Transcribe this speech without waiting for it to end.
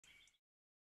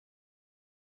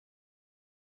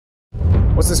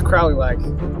What's this Crowley like?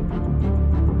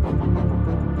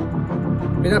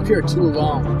 Been up here too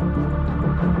long.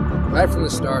 Right from the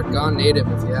start, gone native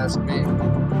if you ask me.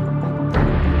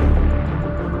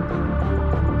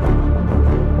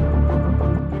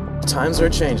 Times are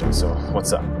changing, so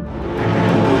what's up?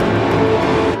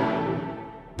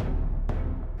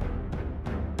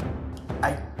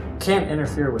 I can't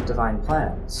interfere with divine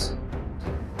plans.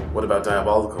 What about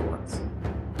diabolical ones?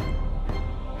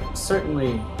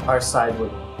 Certainly, our side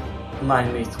would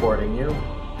mind me thwarting you.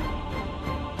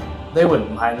 They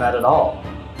wouldn't mind that at all.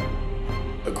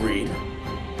 Agreed.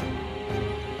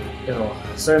 It'll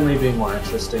certainly be more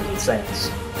interesting than Saints.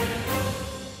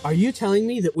 Are you telling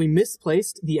me that we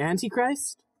misplaced the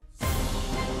Antichrist?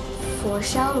 Four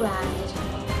shall ride.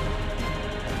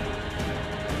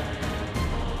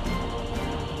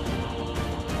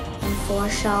 And four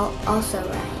shall also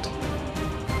ride.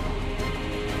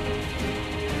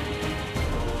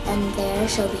 And there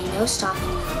shall be no stopping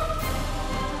them.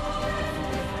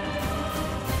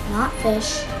 Not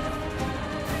fish,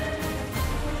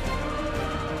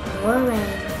 nor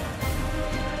rain,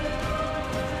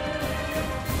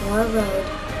 nor road,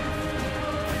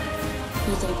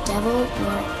 neither devil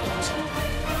nor angel.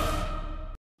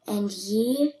 And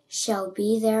ye shall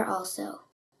be there also.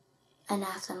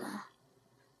 Anathema.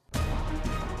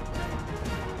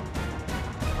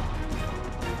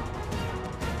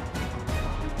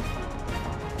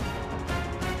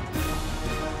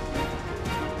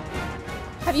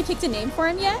 Have you picked a name for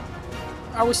him yet?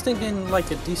 I was thinking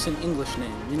like a decent English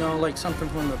name, you know, like something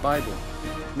from the Bible.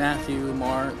 Matthew,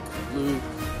 Mark, Luke,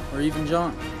 or even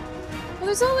John. Well,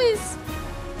 there's always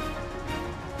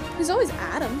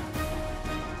Adam.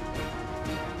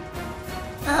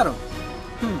 Adam.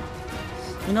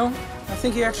 You know, I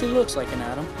think he actually looks like an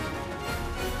Adam.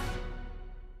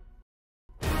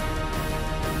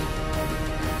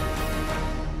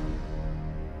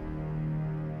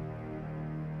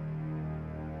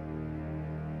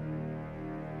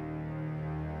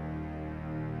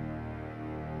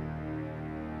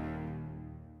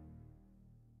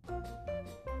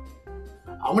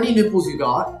 How many nipples you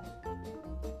got?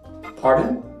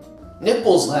 Pardon?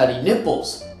 Nipples, laddie,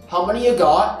 nipples. How many you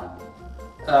got?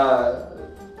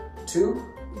 2?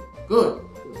 Good.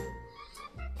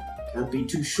 Can't be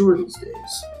too sure these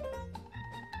days.